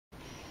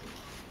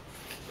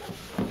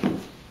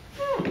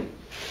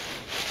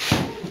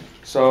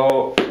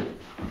So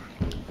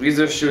these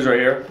are the shoes right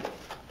here.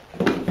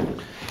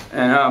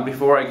 And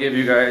before I give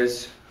you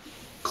guys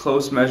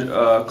close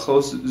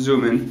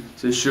zoom in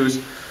to the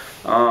shoes,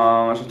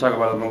 I should talk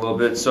about them a little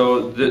bit.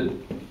 So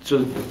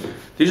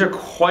these are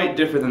quite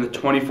different than the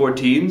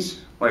 2014s,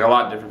 like a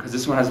lot different, because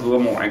this one has a little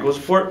more ankle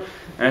support.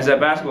 And as a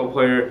basketball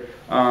player,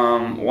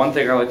 one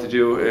thing I like to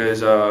do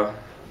is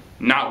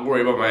not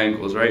worry about my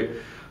ankles, right?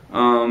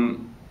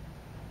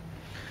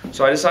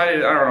 So I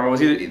decided, I don't know, it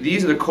was either,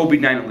 these are the Kobe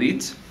 9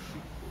 Elites.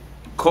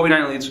 Kobe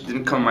 9 Elites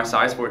didn't come in my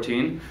size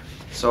 14,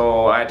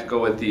 so I had to go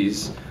with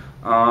these.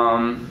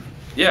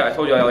 Yeah, I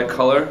told you I like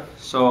color,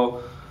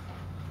 so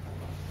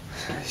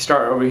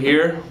start over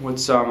here with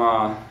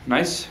some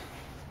nice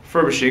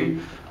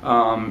furbishing.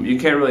 You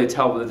can't really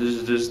tell, but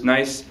there's this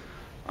nice,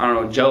 I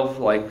don't know,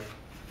 gel-like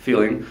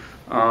feeling.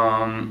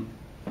 I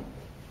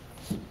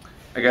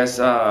guess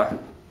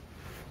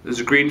there's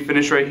a green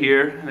finish right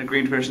here and a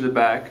green finish in the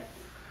back.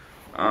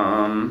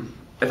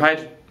 If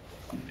I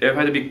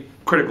had to be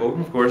critical,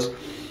 of course,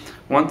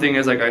 one thing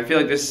is, like, I feel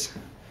like this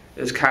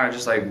is kind of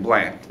just like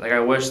bland. Like, I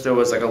wish there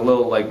was like a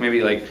little, like, maybe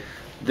like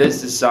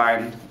this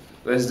design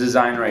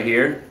right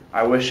here.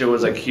 I wish it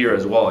was like here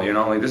as well, you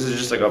know. Like, this is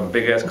just like a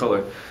big ass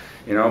color,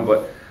 you know.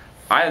 But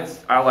I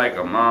like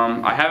them.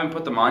 I haven't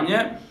put them on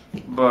yet,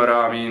 but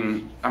I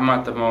mean, I'm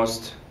not the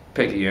most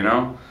picky, you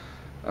know.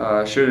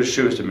 Shoes are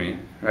shoes to me,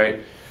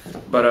 right?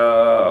 But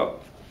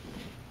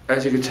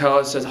as you can tell,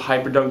 it says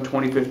Hyperdunk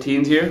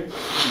 2015s here,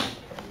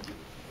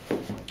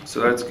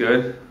 so that's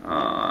good.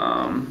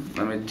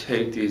 Let me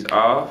take these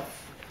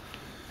off.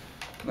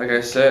 Like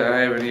I said, I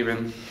haven't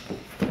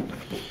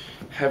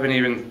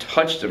even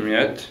touched them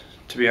yet,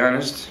 to be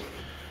honest.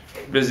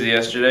 Busy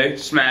yesterday,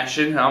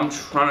 smashing. I'm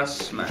trying to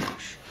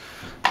smash.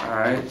 All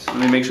right, so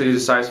let me make sure these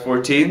are size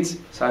 14s.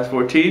 Size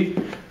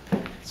 14.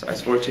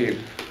 Size 14.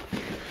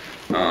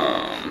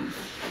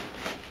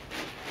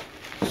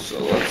 So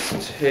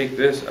let's take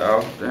this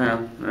out.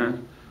 Damn,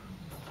 man.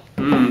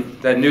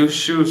 That new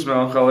shoe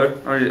smell color.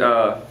 Or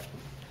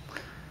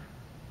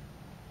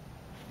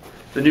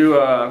the new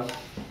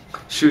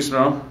shoe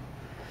smell,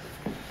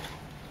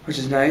 which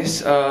is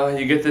nice.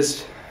 You get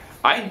this.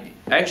 I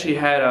actually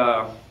had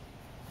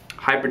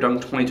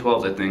Hyperdunk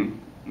 2012s, I think,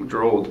 which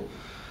are old,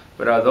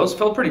 but those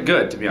felt pretty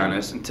good, to be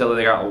honest, until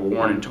they got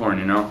worn and torn,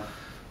 you know.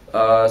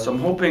 So I'm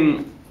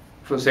hoping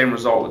for the same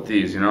result with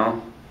these, you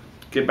know.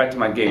 Get back to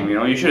my game, you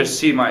know. You should have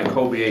seen my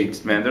Kobe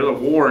 8s, man. They're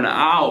worn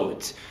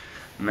out,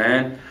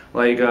 man.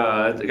 Like,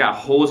 they got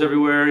holes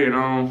everywhere, you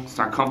know. It's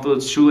not comfortable.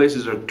 Its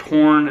shoelaces are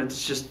torn.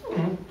 It's just,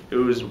 it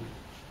was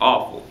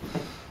awful.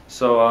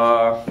 So,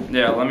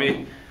 yeah,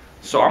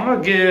 so I'm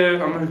gonna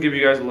give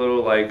you guys a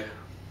little, like,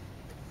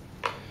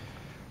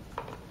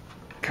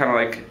 kind of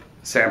like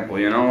sample,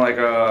 you know. Like,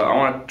 I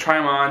want to try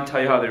them on, tell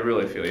you how they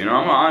really feel, you know.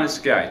 I'm an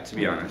honest guy, to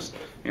be honest,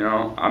 you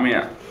know. I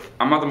mean,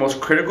 I'm not the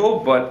most critical,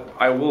 but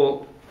I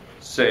will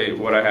say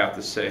what I have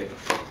to say,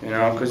 you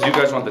know, because you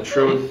guys want the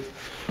truth,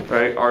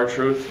 right? Our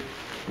truth.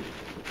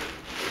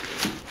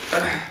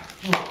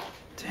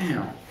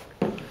 Damn.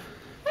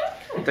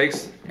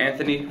 Thanks,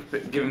 Anthony, for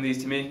giving these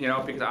to me, you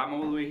know, because I'm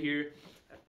all the way here.